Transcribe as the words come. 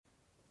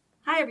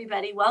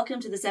everybody. Welcome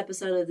to this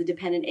episode of The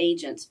Dependent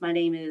Agent. My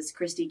name is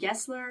Christy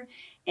Gessler,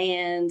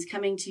 and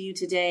coming to you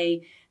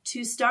today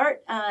to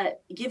start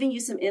giving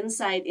you some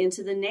insight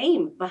into the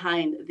name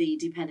behind the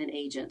Dependent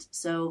Agent.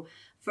 So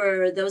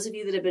for those of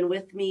you that have been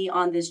with me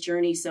on this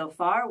journey so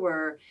far,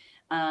 we're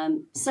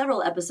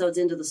several episodes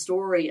into the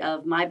story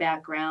of my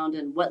background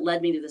and what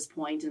led me to this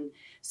point. And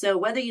so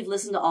whether you've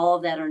listened to all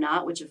of that or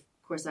not, which of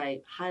course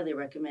I highly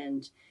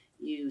recommend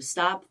you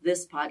stop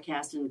this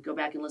podcast and go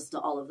back and listen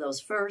to all of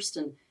those first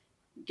and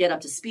get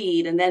up to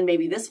speed, and then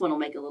maybe this one will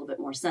make a little bit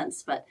more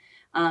sense. But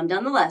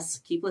nonetheless,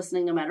 keep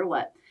listening no matter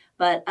what.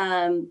 But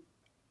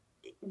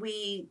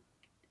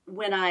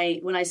when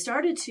I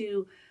started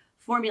to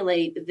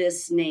formulate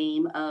this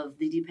name of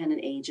the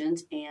Dependent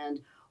Agent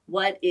and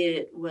what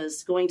it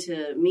was going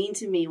to mean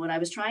to me, when I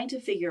was trying to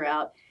figure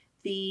out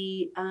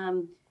the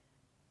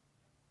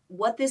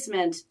what this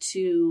meant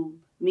to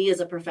me as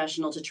a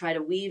professional, to try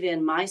to weave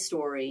in my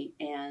story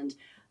and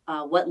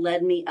what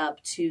led me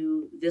up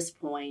to this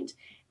point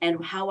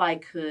and how I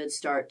could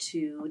start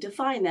to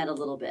define that a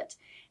little bit.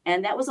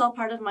 And that was all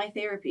part of my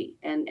therapy.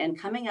 And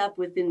coming up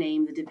with the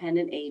name, The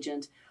Dependent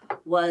Agent,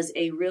 was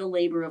a real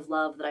labor of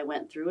love that I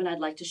went through, and I'd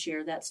like to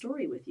share that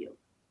story with you.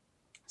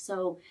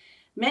 So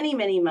many,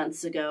 many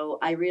months ago,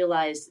 I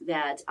realized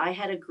that I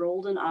had a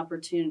golden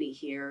opportunity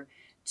here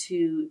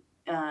to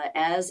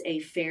as a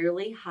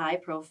fairly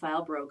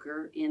high-profile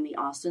broker in the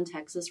Austin,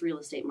 Texas real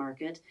estate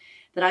market,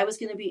 that I was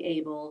going to be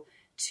able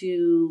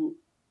to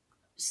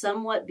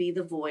somewhat be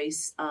the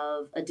voice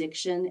of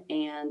addiction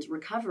and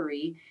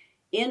recovery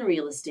in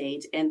real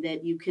estate, and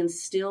that you can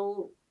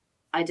still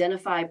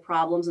identify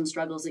problems and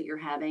struggles that you're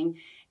having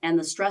and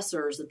the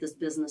stressors that this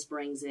business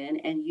brings in,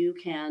 and you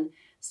can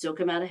still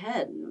come out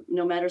ahead.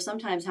 No matter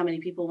sometimes how many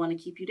people want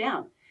to keep you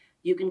down,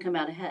 you can come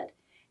out ahead.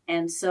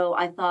 And so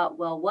I thought,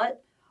 well,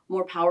 what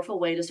more powerful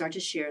way to start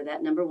to share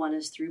that? Number one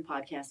is through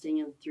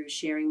podcasting and through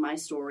sharing my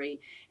story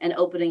and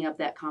opening up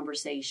that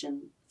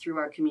conversation through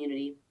our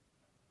community.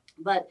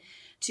 But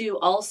to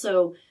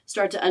also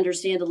start to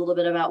understand a little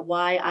bit about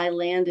why I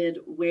landed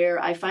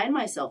where I find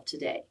myself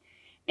today.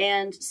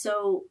 And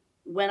so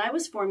when I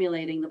was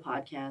formulating the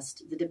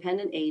podcast, The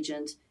Dependent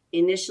Agent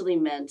initially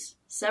meant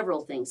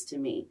several things to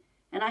me.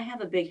 And I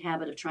have a big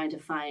habit of trying to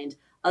find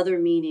other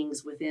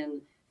meanings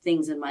within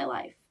things in my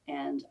life.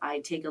 And I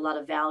take a lot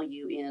of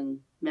value in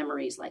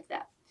memories like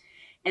that.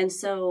 And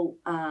so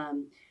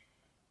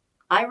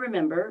I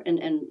remember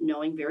and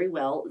knowing very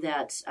well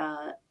that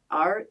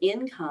our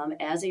income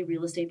as a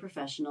real estate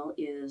professional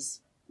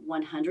is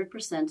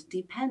 100%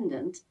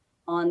 dependent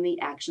on the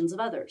actions of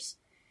others.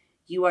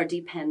 You are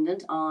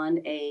dependent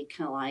on a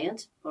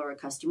client or a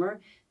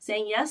customer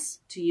saying yes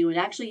to you and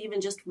actually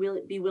even just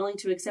be willing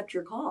to accept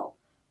your call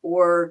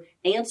or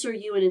answer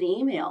you in an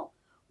email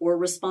or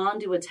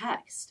respond to a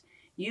text.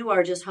 You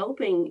are just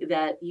hoping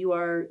that you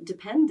are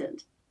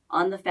dependent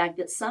on the fact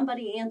that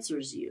somebody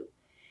answers you.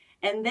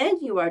 And then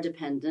you are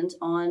dependent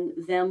on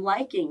them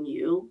liking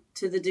you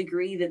to the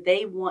degree that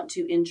they want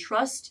to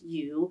entrust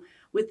you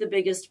with the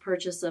biggest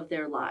purchase of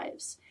their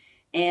lives.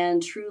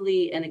 And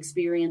truly an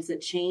experience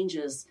that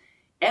changes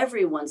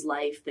everyone's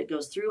life that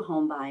goes through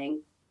home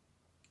buying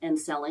and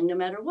selling no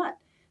matter what.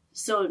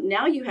 So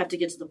now you have to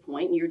get to the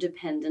point and you're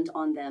dependent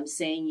on them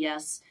saying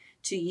yes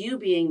to you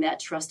being that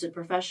trusted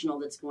professional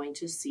that's going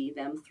to see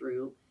them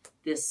through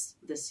this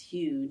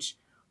huge,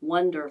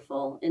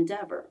 wonderful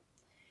endeavor.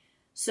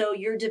 So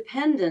you're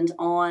dependent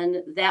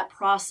on that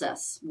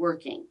process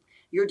working.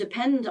 You're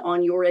dependent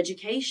on your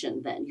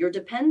education then. You're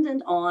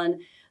dependent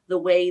on the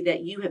way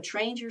that you have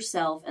trained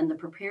yourself and the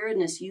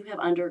preparedness you have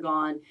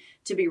undergone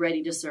to be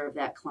ready to serve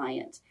that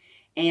client.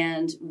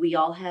 And we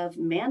all have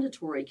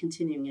mandatory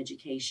continuing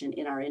education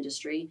in our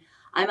industry.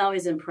 I'm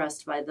always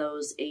impressed by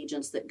those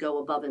agents that go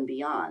above and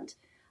beyond.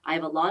 I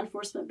have a law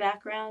enforcement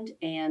background,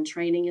 and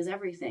training is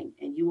everything.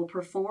 And you will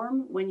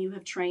perform when you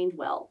have trained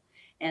well.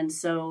 And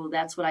so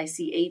that's what I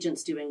see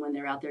agents doing when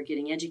they're out there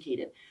getting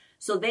educated.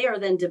 So they are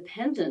then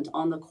dependent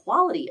on the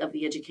quality of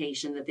the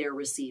education that they're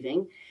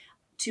receiving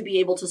to be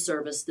able to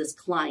service this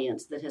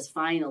client that has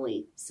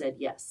finally said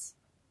yes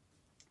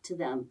to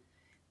them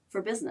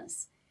for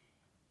business.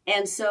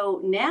 And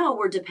so now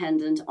we're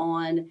dependent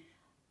on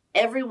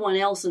everyone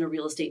else in a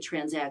real estate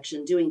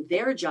transaction doing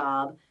their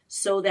job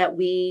so that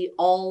we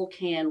all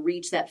can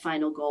reach that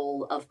final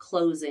goal of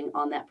closing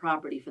on that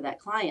property for that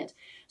client.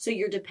 So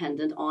you're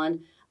dependent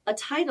on a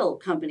title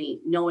company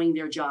knowing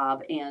their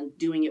job and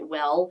doing it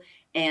well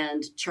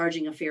and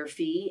charging a fair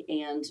fee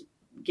and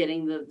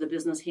getting the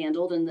business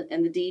handled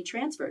and the deed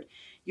transferred.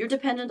 You're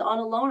dependent on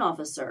a loan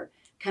officer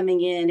coming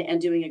in and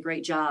doing a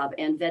great job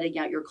and vetting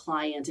out your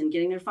client and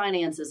getting their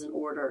finances in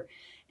order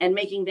and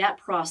making that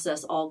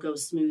process all go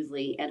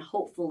smoothly and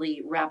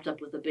hopefully wrapped up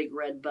with a big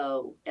red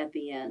bow at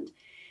the end.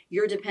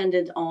 You're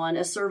dependent on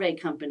a survey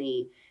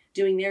company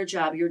doing their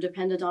job. You're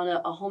dependent on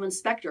a home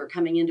inspector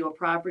coming into a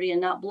property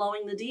and not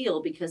blowing the deal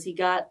because he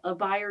got a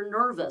buyer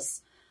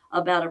nervous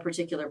about a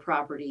particular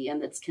property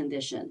and its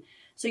condition.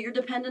 So you're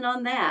dependent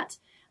on that.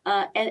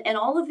 And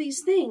all of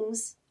these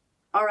things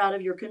are out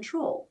of your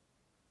control.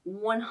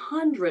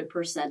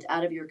 100%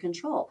 out of your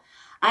control.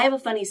 I have a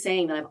funny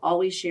saying that I've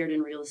always shared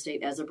in real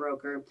estate as a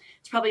broker.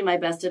 It's probably my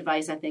best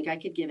advice I think I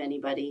could give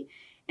anybody.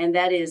 And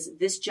that is,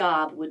 this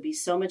job would be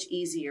so much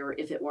easier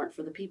if it weren't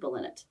for the people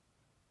in it.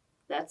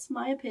 That's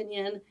my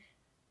opinion.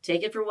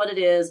 Take it for what it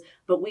is.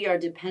 But we are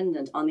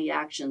dependent on the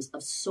actions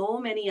of so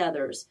many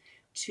others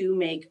to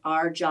make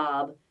our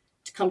job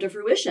to come to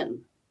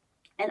fruition.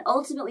 And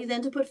ultimately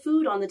then to put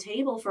food on the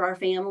table for our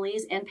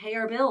families and pay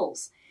our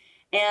bills.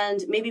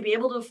 And maybe be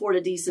able to afford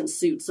a decent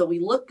suit so we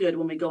look good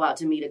when we go out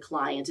to meet a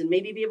client, and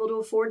maybe be able to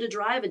afford to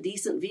drive a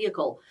decent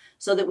vehicle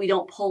so that we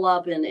don't pull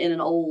up in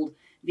an old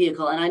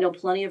vehicle. And I know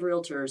plenty of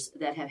realtors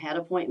that have had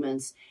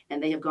appointments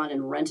and they have gone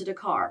and rented a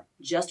car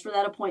just for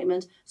that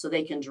appointment so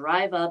they can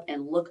drive up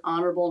and look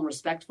honorable and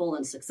respectful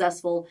and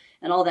successful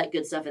and all that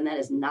good stuff. And that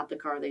is not the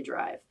car they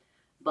drive.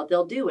 But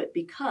they'll do it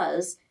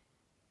because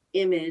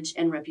image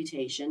and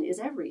reputation is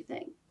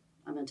everything.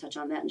 I'm going to touch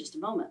on that in just a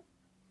moment.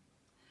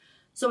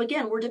 So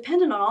again, we're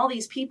dependent on all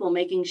these people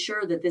making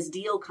sure that this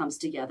deal comes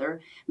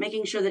together,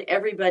 making sure that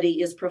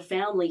everybody is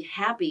profoundly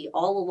happy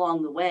all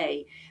along the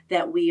way,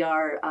 that we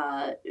are,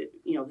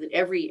 that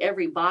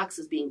every box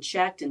is being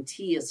checked and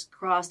T is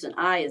crossed and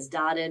I is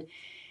dotted.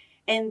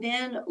 And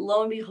then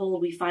lo and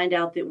behold, we find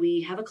out that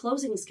we have a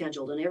closing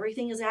scheduled and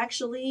everything is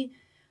actually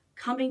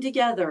coming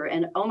together.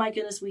 And oh my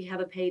goodness, we have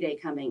a payday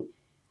coming.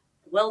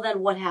 Well, then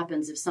what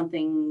happens if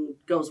something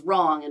goes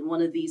wrong and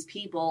one of these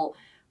people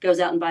goes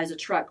out and buys a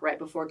truck right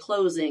before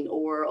closing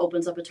or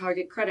opens up a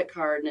Target credit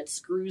card and it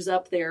screws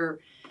up their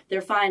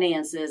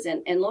finances.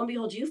 And lo and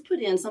behold, you've put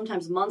in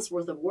sometimes months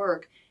worth of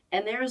work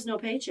and there is no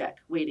paycheck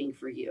waiting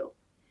for you.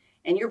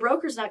 And your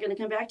broker's not going to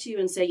come back to you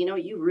and say,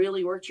 you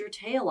really worked your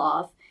tail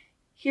off.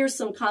 Here's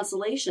some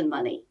consolation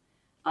money.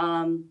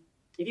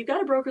 If you've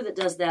got a broker that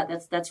does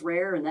that, that's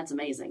rare and that's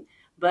amazing.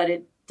 But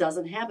it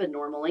doesn't happen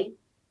normally.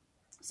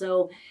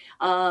 So,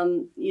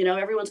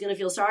 everyone's going to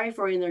feel sorry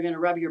for you and they're going to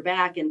rub your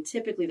back. And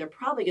typically they're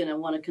probably going to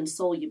want to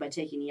console you by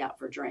taking you out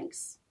for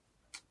drinks.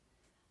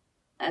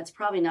 That's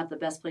probably not the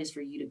best place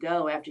for you to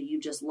go after you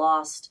just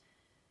lost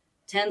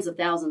tens of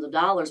thousands of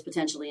dollars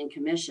potentially in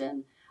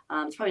commission.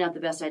 It's probably not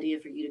the best idea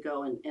for you to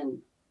go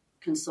and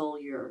console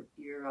your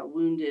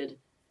wounded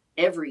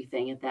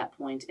everything at that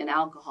point in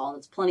alcohol. And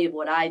it's plenty of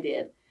what I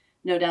did,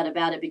 no doubt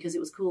about it, because it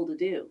was cool to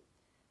do.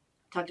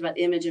 Talked about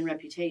image and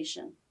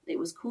reputation. It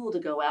was cool to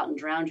go out and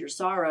drown your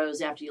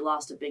sorrows after you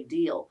lost a big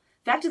deal.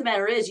 Fact of the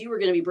matter is, you were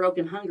going to be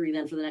broken hungry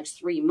then for the next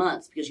 3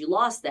 months because you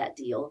lost that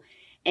deal.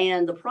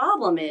 And the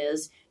problem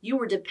is you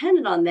were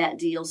dependent on that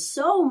deal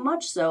so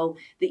much so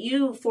that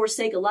you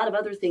forsake a lot of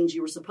other things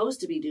you were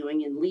supposed to be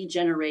doing in lead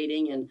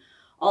generating and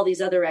all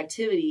these other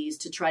activities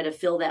to try to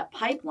fill that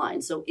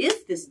pipeline. So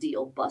if this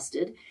deal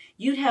busted,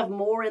 you'd have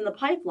more in the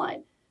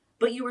pipeline.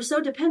 But you were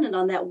so dependent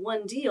on that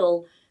one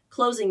deal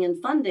closing and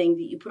funding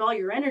that you put all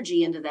your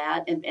energy into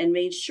that and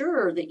made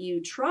sure that you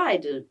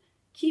tried to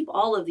keep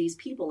all of these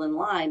people in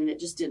line, and it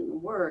just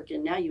didn't work.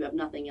 And now you have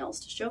nothing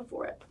else to show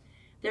for it.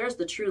 There's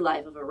the true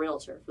life of a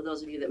realtor, for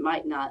those of you that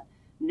might not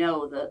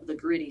know the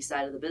gritty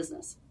side of the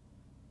business.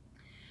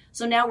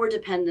 So now we're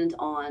dependent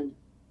on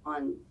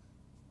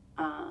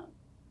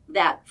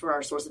that for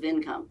our source of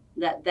income.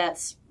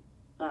 That's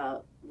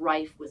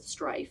rife with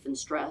strife and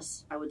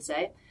stress, I would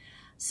say.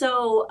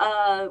 So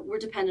we're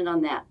dependent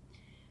on that.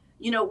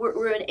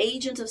 We're an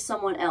agent of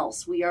someone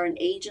else. We are an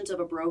agent of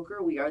a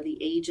broker. We are the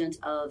agent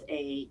of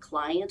a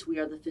client. We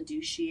are the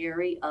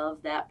fiduciary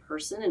of that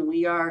person, and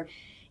we are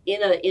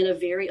in a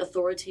very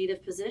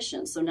authoritative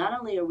position. So not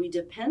only are we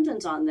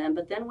dependent on them,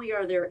 but then we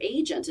are their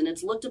agent, and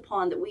it's looked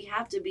upon that we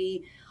have to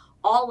be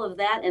all of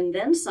that and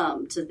then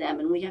some to them,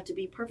 and we have to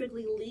be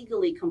perfectly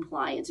legally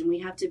compliant, and we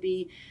have to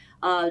be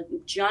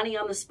Johnny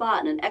on the spot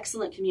and an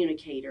excellent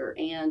communicator,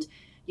 and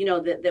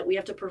that we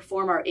have to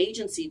perform our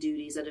agency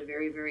duties at a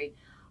very, very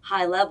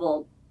high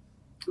level,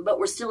 but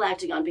we're still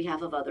acting on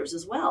behalf of others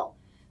as well.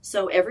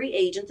 So every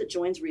agent that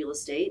joins real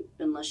estate,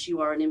 unless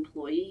you are an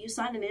employee, you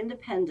sign an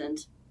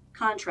independent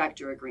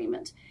contractor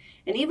agreement.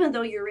 And even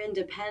though you're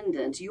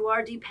independent, you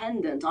are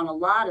dependent on a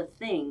lot of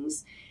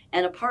things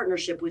and a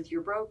partnership with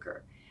your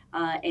broker.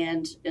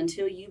 And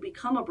until you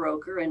become a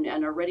broker and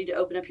are ready to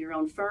open up your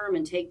own firm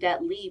and take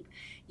that leap,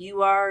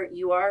 you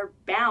are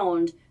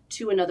bound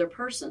to another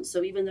person.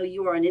 So even though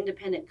you are an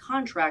independent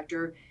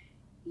contractor,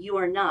 you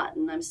are not.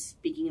 And I'm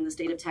speaking in the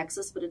state of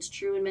Texas, but it's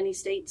true in many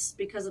states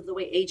because of the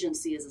way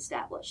agency is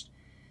established.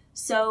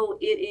 So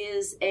it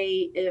is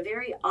a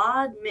very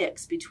odd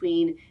mix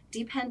between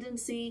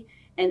dependency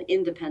and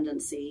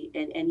independency.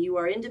 And you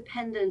are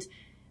independent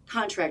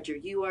contractor.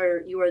 You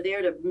are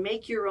there to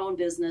make your own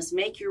business,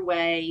 make your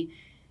way.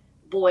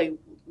 Boy,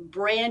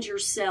 brand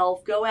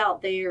yourself, go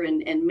out there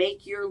and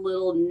make your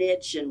little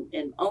niche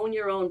and own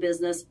your own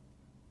business.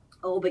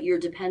 Oh, but you're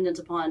dependent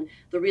upon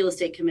the real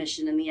estate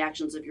commission and the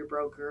actions of your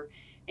broker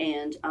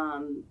and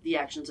the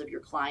actions of your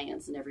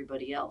clients and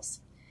everybody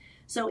else.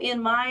 So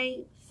in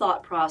my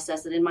thought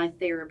process and in my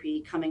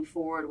therapy coming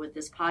forward with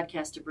this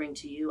podcast to bring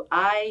to you,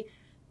 I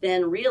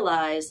then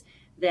realize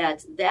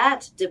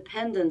that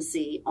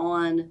dependency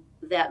on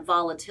that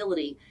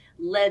volatility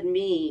led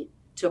me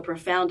to a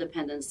profound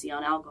dependency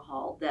on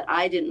alcohol that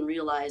I didn't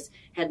realize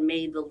had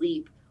made the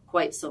leap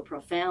quite so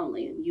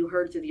profoundly. You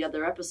heard through the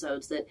other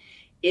episodes that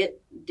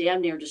it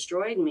damn near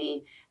destroyed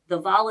me. The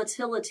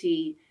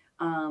volatility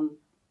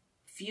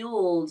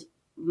fueled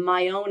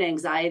my own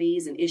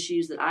anxieties and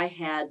issues that I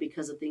had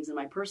because of things in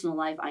my personal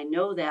life. I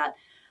know that.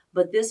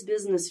 But this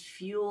business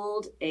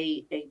fueled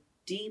a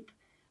deep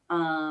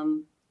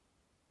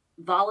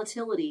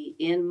volatility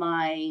in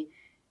my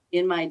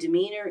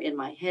demeanor, in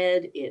my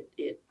head.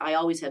 I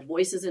always had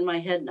voices in my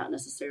head, not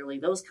necessarily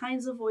those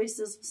kinds of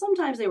voices.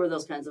 Sometimes they were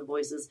those kinds of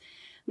voices,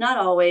 not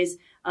always,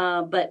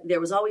 but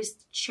there was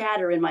always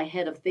chatter in my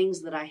head of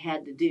things that I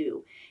had to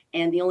do.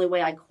 And the only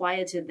way I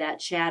quieted that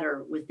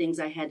chatter with things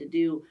I had to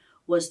do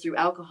was through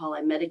alcohol.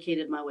 I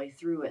medicated my way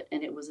through it,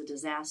 and it was a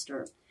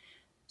disaster.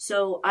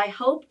 So I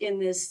hope in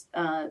this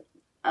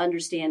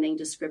understanding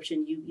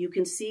description, you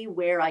can see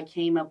where I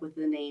came up with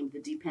the name, the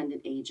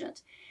dependent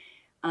agent.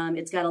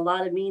 It's got a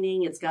lot of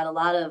meaning. It's got a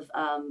lot of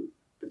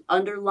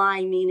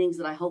underlying meanings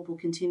that I hope will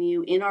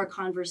continue in our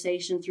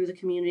conversation through the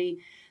community.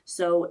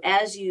 So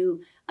as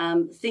you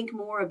think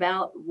more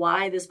about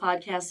why this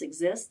podcast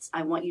exists,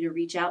 I want you to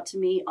reach out to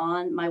me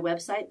on my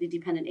website,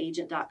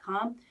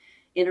 thedependentagent.com.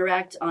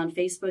 Interact on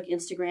Facebook,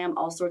 Instagram,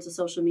 all sorts of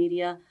social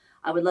media.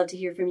 I would love to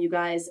hear from you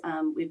guys.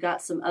 We've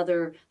got some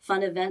other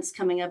fun events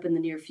coming up in the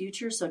near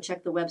future, so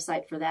check the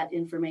website for that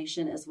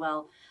information as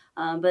well.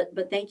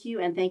 But thank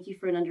you, and thank you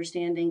for an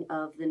understanding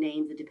of the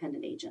name, The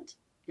Dependent Agent.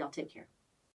 Y'all take care.